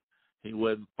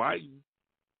wasn't fighting.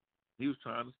 He was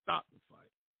trying to stop the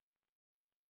fight.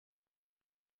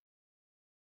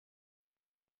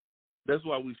 That's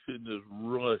why we shouldn't just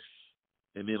rush.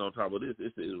 And then on top of this,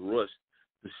 it says rush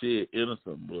to shed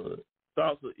innocent blood.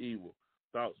 Thoughts of evil,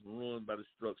 thoughts ruined by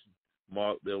destruction,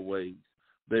 mark their ways.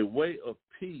 Their way of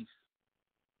peace,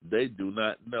 they do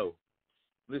not know.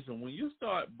 Listen, when you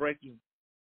start breaking,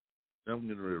 I'm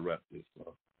getting ready to wrap this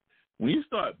up. When you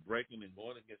start breaking and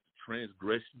going against the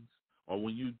transgressions, or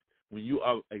when you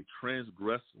are a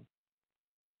transgressor,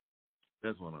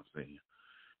 that's what I'm saying.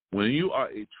 When you are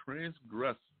a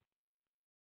transgressor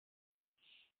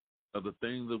of the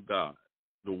things of God,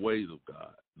 the ways of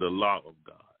God, the law of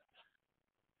God,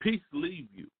 peace leave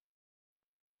you.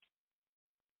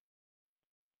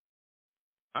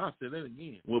 I'll say that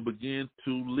again. Will begin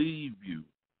to leave you.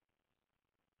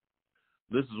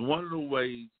 This is one of the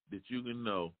ways that you can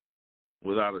know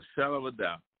without a shadow of a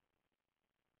doubt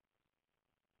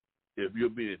if you're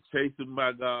being chastened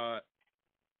by God,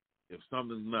 if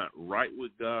something's not right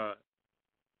with God,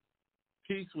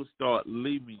 peace will start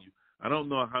leaving you. I don't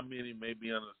know how many may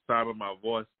be on the side of my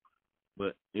voice,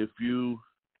 but if you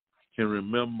can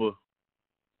remember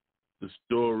the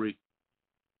story,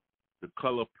 The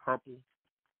Color Purple,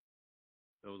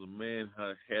 there was a man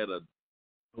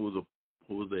who was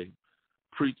a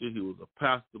preacher. He was a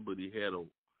pastor, but he had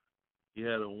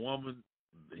a woman.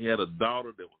 He had a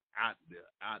daughter that was out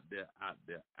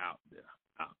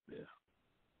there.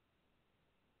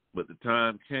 But the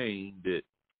time came that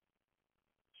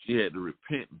she had to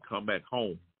repent and come back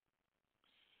home,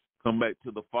 come back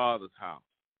to the Father's house.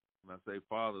 When I say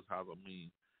Father's house, I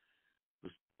mean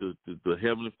the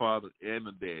Heavenly Father and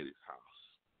the Daddy's house.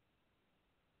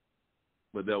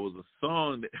 But there was a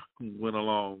song that went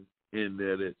along in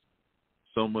there that's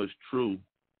so much true,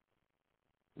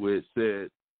 where it said,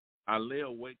 I lay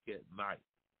awake at night,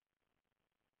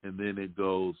 and then it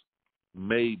goes,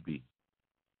 maybe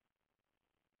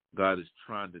God is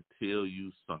trying to tell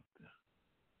you something.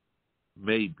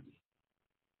 Maybe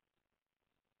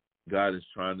God is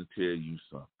trying to tell you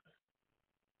something.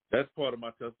 That's part of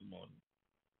my testimony.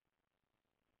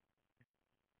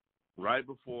 Right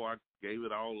before I gave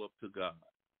it all up to God,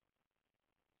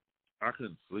 I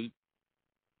couldn't sleep.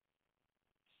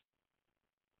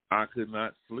 I could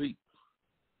not sleep.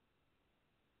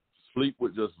 Sleep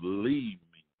would just leave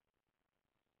me.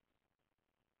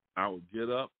 I would get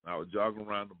up, I would jog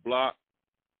around the block,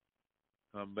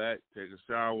 come back, take a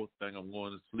shower, think I'm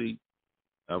going to sleep.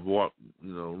 I've walked,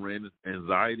 ran this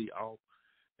anxiety off,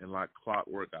 and like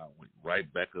clockwork, I went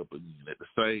right back up again at the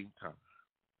same time.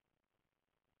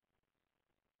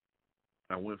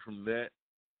 I went from that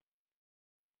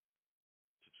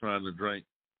to trying to drink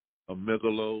a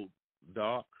Michelob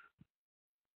Dark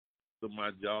to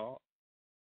my job.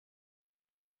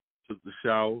 Took the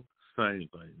shower, same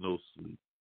thing, no sleep.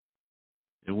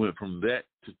 And went from that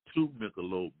to 2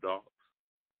 Michelob Darks,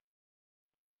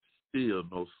 still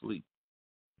no sleep.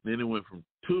 Then it went from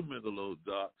 2 Michelob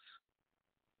Darks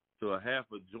to a half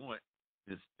a joint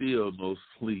and still no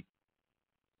sleep.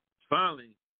 Finally,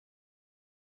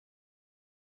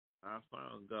 I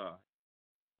found God.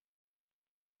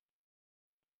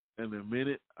 And the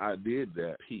minute I did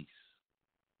that, peace.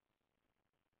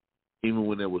 Even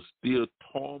when there was still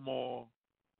turmoil,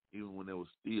 even when there was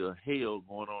still hell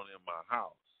going on in my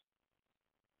house,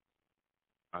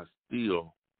 I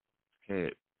still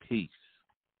had peace.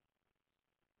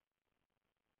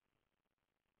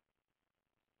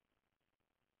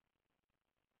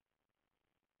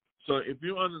 So if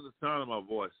you're under the sound of my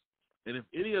voice, and if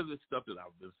any of this stuff that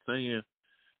I've been saying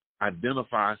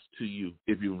identifies to you,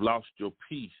 if you've lost your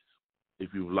peace, if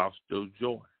you've lost your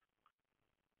joy,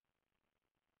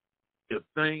 if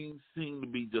things seem to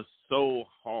be just so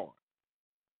hard,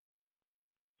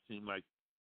 seem like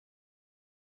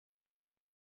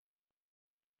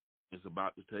it's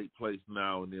about to take place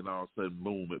now, and then all of a sudden,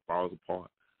 boom, it falls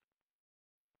apart.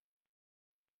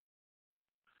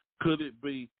 Could it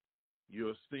be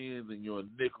your sins and your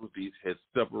iniquities has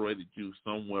separated you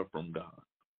somewhere from God?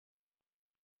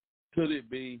 Could it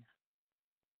be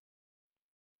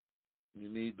you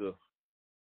need to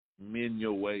mend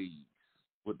your ways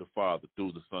with the Father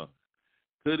through the Son?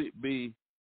 Could it be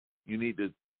you need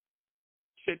to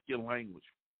check your language,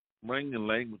 bring your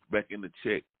language back into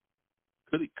check?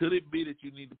 Could it be that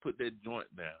you need to put that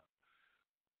joint down?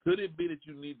 Could it be that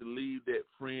you need to leave that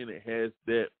friend that has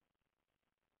that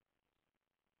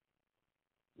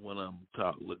when I'm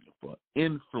looking for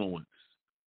influence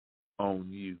on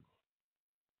you.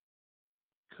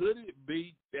 Could it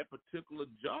be that particular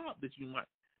job that you might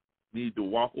need to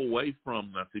walk away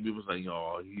from? I see people saying,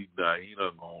 "Oh, he's not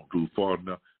going too far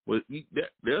enough." Well,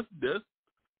 there's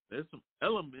some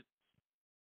elements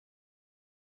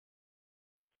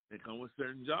that come with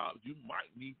certain jobs you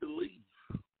might need to leave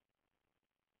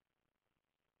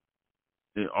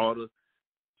in order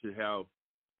to have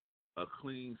a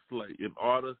clean slate, in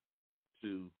order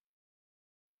to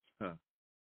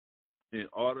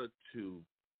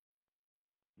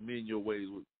mend your ways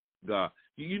with God.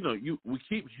 We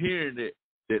keep hearing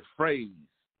that phrase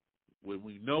when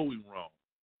we know we're wrong.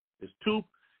 It's two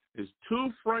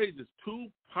phrases,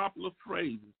 two popular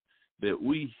phrases that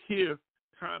we hear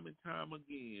time and time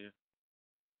again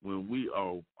when we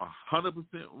are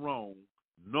 100% wrong,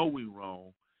 know we're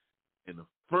wrong, and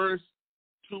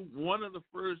one of the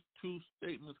first two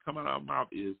statements coming out of our mouth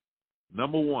is,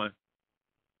 number one,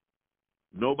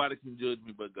 nobody can judge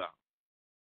me but God.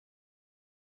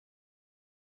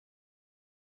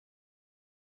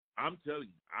 I'm telling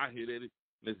you, I hear that.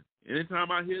 Listen,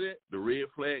 anytime I hear that, the red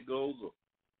flag goes up.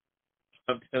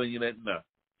 I'm telling you that now.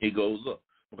 It goes up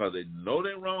because they know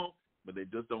they're wrong, but they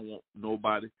just don't want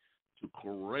nobody to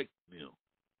correct them.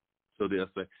 So they'll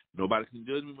say, nobody can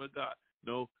judge me but God.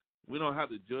 No, we don't have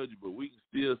to judge you, but we can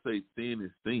still say sin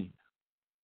is sin.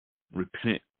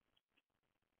 Repent.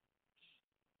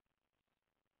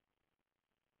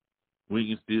 We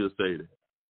can still say that.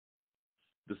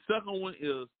 The second one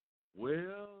is,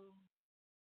 well,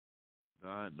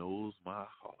 God knows my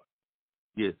heart.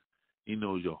 Yes, he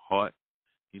knows your heart.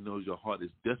 He knows your heart is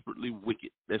desperately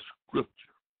wicked. That's scripture.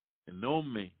 And no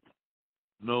man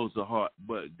knows the heart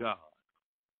but God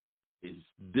is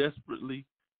desperately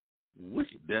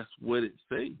wicked. That's what it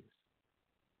says.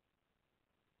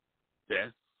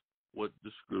 That's what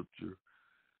the scripture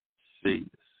says.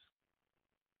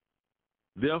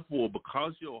 Therefore,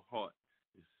 because your heart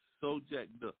is so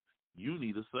jacked up, you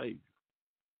need a Savior.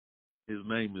 His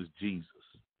name is Jesus.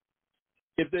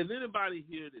 If there's anybody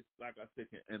here that, like I said,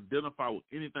 can identify with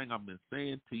anything I've been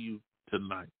saying to you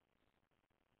tonight,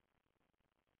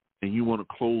 and you want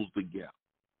to close the gap,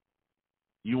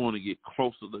 you want to get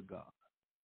closer to God,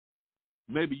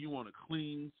 maybe you want a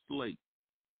clean slate,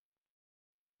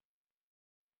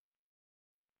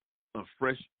 a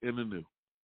fresh and a new.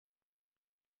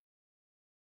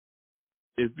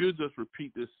 If you just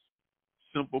repeat this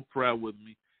simple prayer with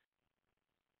me,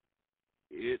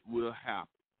 it will happen.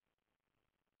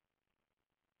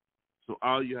 So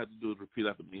all you have to do is repeat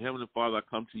after me. Heavenly Father, I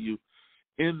come to you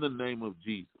in the name of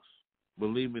Jesus,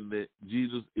 believing that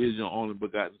Jesus is your only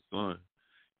begotten Son,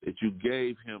 that you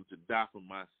gave him to die for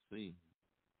my sins.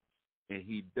 And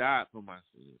he died for my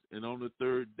sins. And on the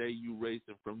third day, you raised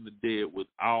him from the dead with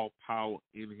all power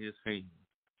in his hands.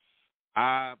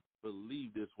 I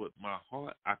believe this with my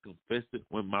heart. I confess it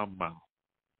with my mouth.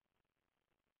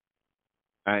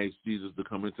 I ask Jesus to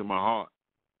come into my heart.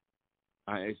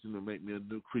 I ask him to make me a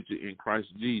new creature in Christ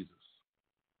Jesus.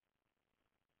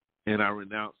 And I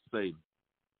renounce Satan.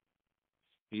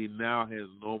 He now has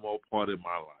no more part in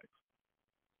my life.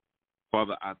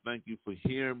 Father, I thank you for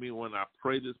hearing me when I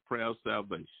pray this prayer of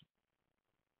salvation.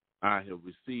 I have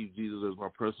received Jesus as my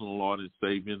personal Lord and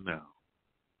Savior now.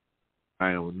 I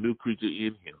am a new creature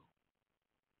in him.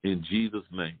 In Jesus'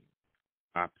 name,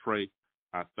 I pray.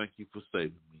 I thank you for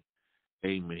saving me.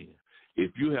 Amen.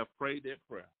 If you have prayed that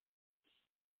prayer,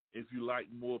 if you like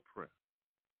more prayer,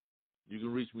 you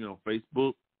can reach me on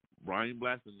Facebook, Bryan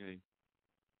Blassingame,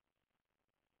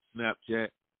 Snapchat,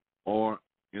 or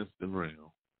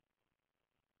Instagram.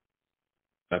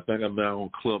 I think I'm now on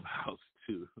Clubhouse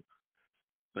too.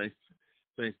 Thanks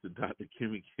to Dr.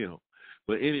 Kimmy Kim.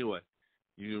 But anyway,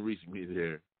 you can reach me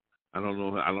there. I don't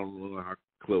know how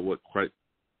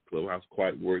Clubhouse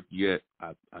quite work yet.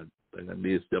 I think I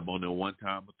did step on there one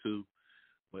time or two.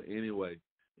 But anyway,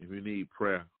 if you need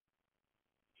prayer,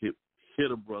 hit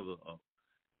a brother up.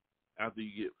 After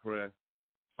you get prayer,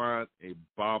 find a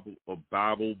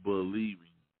Bible believing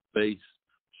based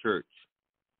church,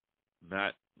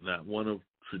 not one of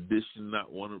tradition,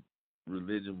 not one of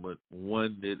religion, but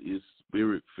one that is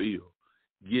spirit filled.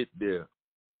 Get there.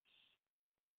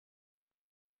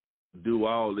 Do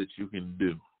all that you can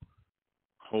do.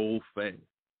 Hold fast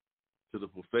to the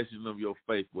profession of your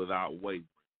faith without wavering.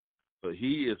 For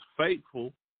he is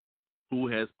faithful who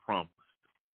has promised.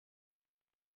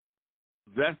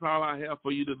 That's all I have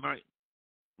for you tonight,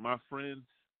 my friends.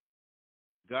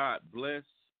 God bless.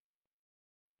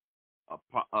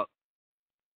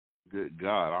 Good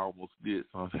God, I almost did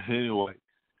something. Anyway,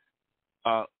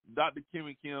 Dr.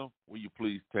 Kimmy Kim, will you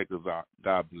please take us out?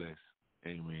 God bless.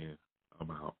 Amen.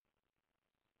 I'm out.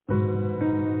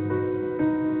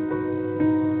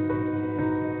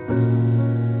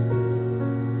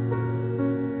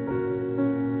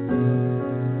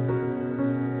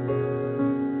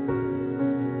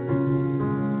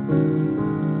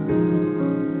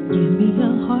 Give me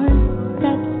a heart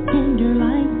that's tender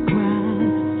like grass.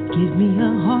 Give me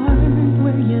a heart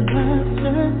where your love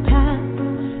surpass.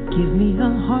 Give me a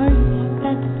heart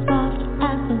that's soft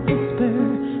as a whisper,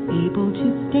 able to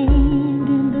stand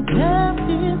in the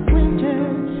toughest winter.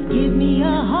 Give me a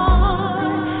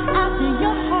heart after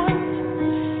your heart.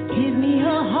 Give me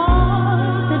a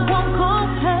heart that won't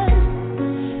cause hurt.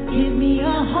 Give me a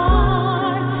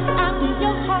heart after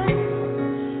your heart.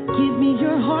 Give me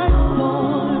your heart,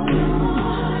 Lord.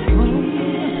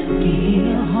 Give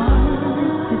me a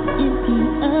heart that's empty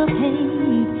of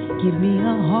hate. Give me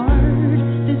a heart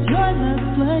that's your love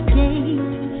floodgate.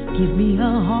 Give me a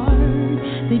heart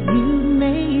that you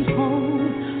made whole.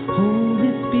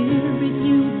 Holy Spirit,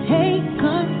 you take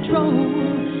control.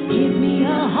 Give me a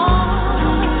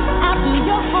heart after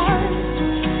your heart.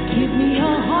 Give me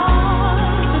a heart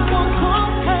that won't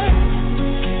cause hurt.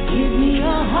 Give me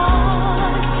a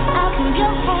heart after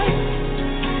your heart.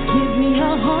 Give me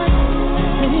a heart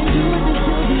that endures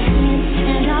until the end.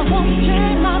 And I won't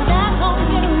turn my back on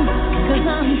you, 'cause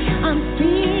I'm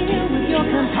filled with your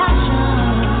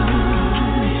compassion.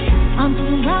 I'm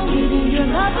surrounded in your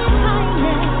loving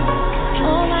kindness.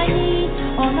 All I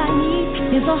need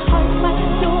is a heart like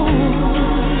yours.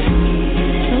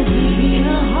 So give me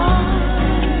a heart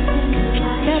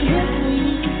that lives for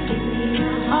you,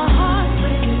 a heart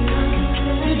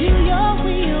to do your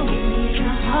will,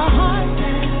 a heart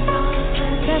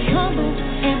that's humble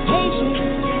and patient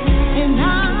and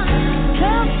not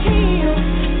self-willed.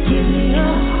 Give me a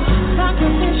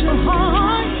sacrificial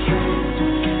heart.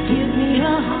 Give me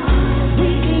a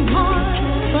weeping heart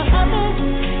for others.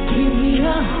 Give me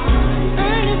a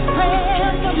earnest prayer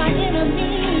for my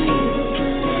enemies.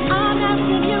 I'm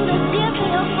asking you to give me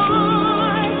a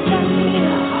heart that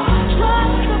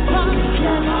trust the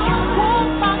process, walk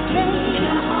by faith,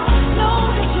 know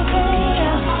that you're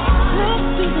there, look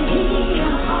through the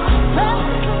years,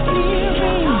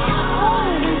 persevering,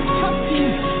 always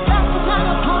trusting. That's the kind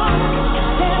of heart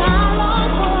that I long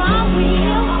for. I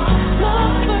will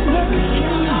look for mercy,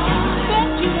 beg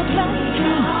you to bless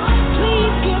me.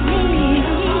 Please give me,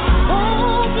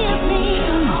 oh give me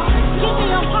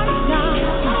a heart, God.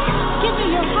 Give me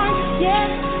your heart, yes.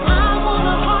 I want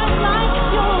a heart like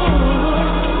yours.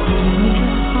 Give me a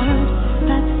heart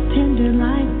that's tender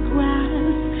like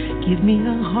grass. Give me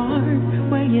a heart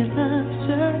where your love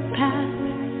surpass.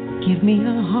 Give me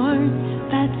a heart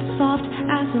that's soft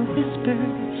as a whisper,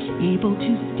 able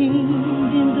to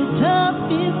stand in the